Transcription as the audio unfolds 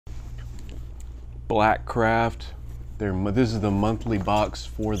Blackcraft. This is the monthly box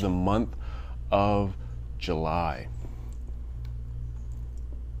for the month of July.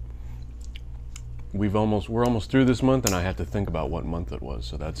 We're almost through this month, and I had to think about what month it was,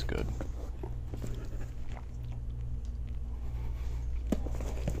 so that's good.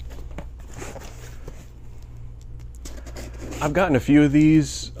 I've gotten a few of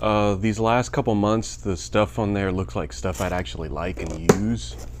these last couple months. The stuff on there looks like stuff I'd actually like and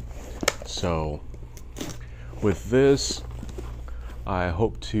use. So with this, I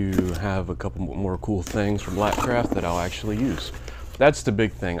hope to have a couple more cool things from Blackcraft that I'll actually use. That's the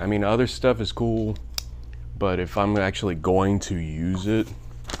big thing. I mean, other stuff is cool, but if I'm actually going to use it,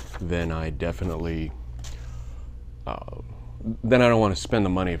 then I definitely, then I don't want to spend the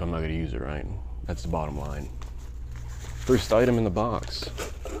money if I'm not going to use it, right? That's the bottom line. First item in the box.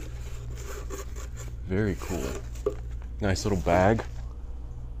 Very cool. Nice little bag.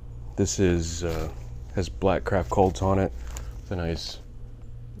 This is, has Blackcraft Colts on it. It's a nice,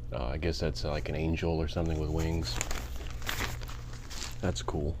 I guess that's like an angel or something with wings. That's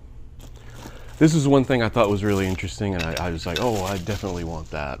cool. This is one thing I thought was really interesting, and I was like, oh, I definitely want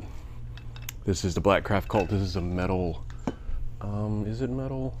that. This is the Blackcraft Colt. This is a metal, is it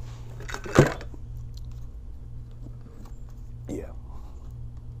metal? Yeah.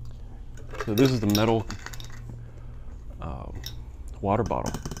 So this is the metal water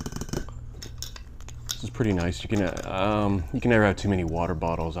bottle. This is pretty nice. You can never have too many water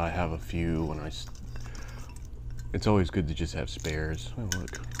bottles. I have a few, and it's always good to just have spares. Oh,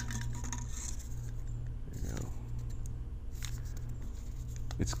 look. There you go.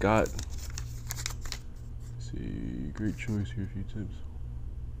 It's got, let's see, great choice here, a few tips.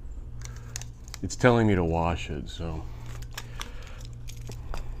 It's telling me to wash it, so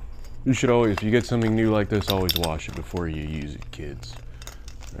you should always, if you get something new like this, always wash it before you use it, kids.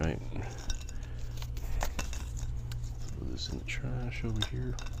 Right? Throw this in the trash over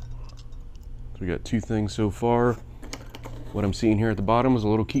here. So we got two things so far. What I'm seeing here at the bottom is a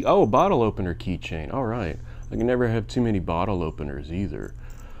little key. Oh, a bottle opener keychain. All right. I can never have too many bottle openers either.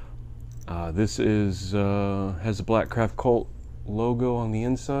 This is has the Blackcraft Colt logo on the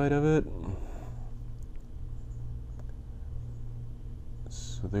inside of it.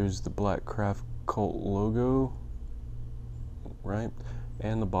 So there's the Blackcraft Colt logo, right?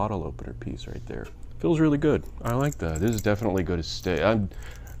 And the bottle opener piece right there. Feels really good. I like that. This is definitely going to stay.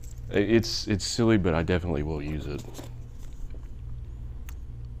 It's silly, but I definitely will use it.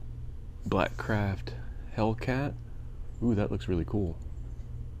 Blackcraft Hellcat. Ooh, that looks really cool.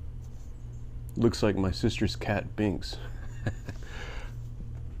 Looks like my sister's cat, Binks.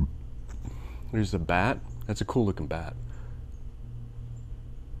 There's the bat. That's a cool looking bat.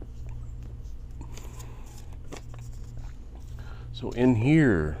 So in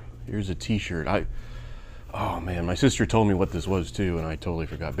here, here's a t-shirt. Oh man, my sister told me what this was too, and I totally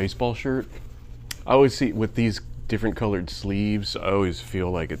forgot. Baseball shirt. I always see with these different colored sleeves, I always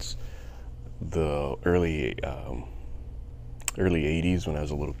feel like it's the early 80s when I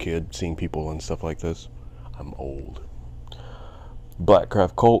was a little kid, seeing people and stuff like this. I'm old.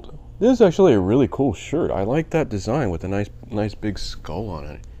 Blackcraft Colt. This is actually a really cool shirt. I like that design with a nice big skull on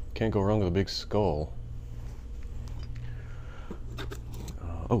it. Can't go wrong with a big skull.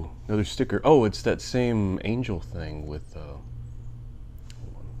 Oh, another sticker. Oh, it's that same angel thing with,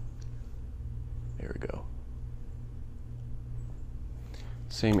 there we go.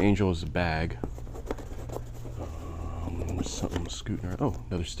 Same angel as the bag. Something scooting around. Oh,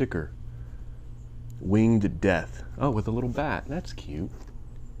 another sticker. Winged Death. Oh, with a little bat. That's cute.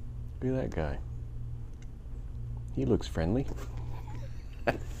 Look at that guy. He looks friendly.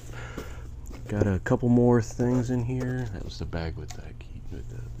 Got a couple more things in here. That was the bag with the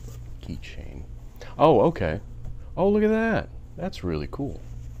keychain. Oh, okay. Oh, look at that. That's really cool.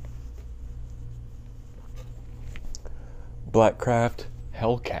 Blackcraft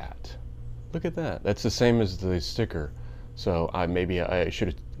Hellcat. Look at that. That's the same as the sticker. So maybe I should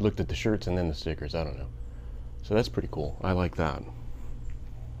have looked at the shirts and then the stickers. I don't know. So that's pretty cool. I like that.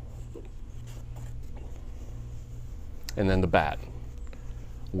 And then the bat.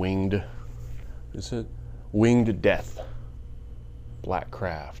 Winged. Is it? Winged Death.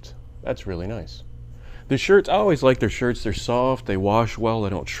 Blackcraft. That's really nice. The shirts, I always like their shirts. They're soft, they wash well, they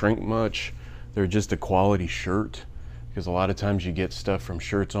don't shrink much. They're just a quality shirt. Because a lot of times you get stuff from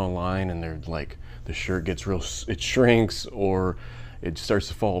shirts online and they're like, the shirt gets it shrinks, or it starts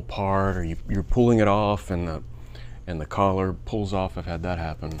to fall apart, or you're pulling it off and the collar pulls off. I've had that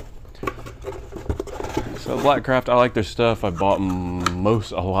happen. So Blackcraft, I like their stuff. I bought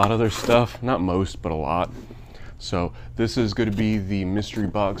a lot of their stuff. Not most, but a lot. So this is going to be the mystery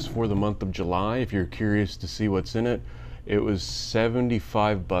box for the month of July. If you're curious to see what's in it, it was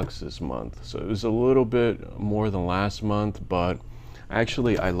 75 bucks this month. So it was a little bit more than last month, but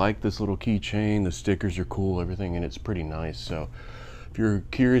actually I like this little keychain. The stickers are cool, everything, and it's pretty nice. So if you're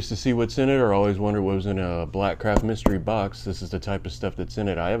curious to see what's in it, or always wonder what was in a Blackcraft mystery box, this is the type of stuff that's in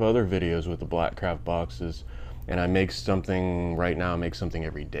it. I have other videos with the Blackcraft boxes, and I make something right now. I make something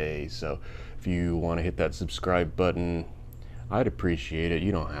every day. So if you want to hit that subscribe button, I'd appreciate it.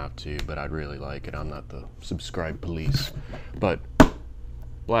 You don't have to, but I'd really like it. I'm not the subscribe police. But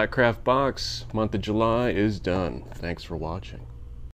Blackcraft box, month of July is done. Thanks for watching.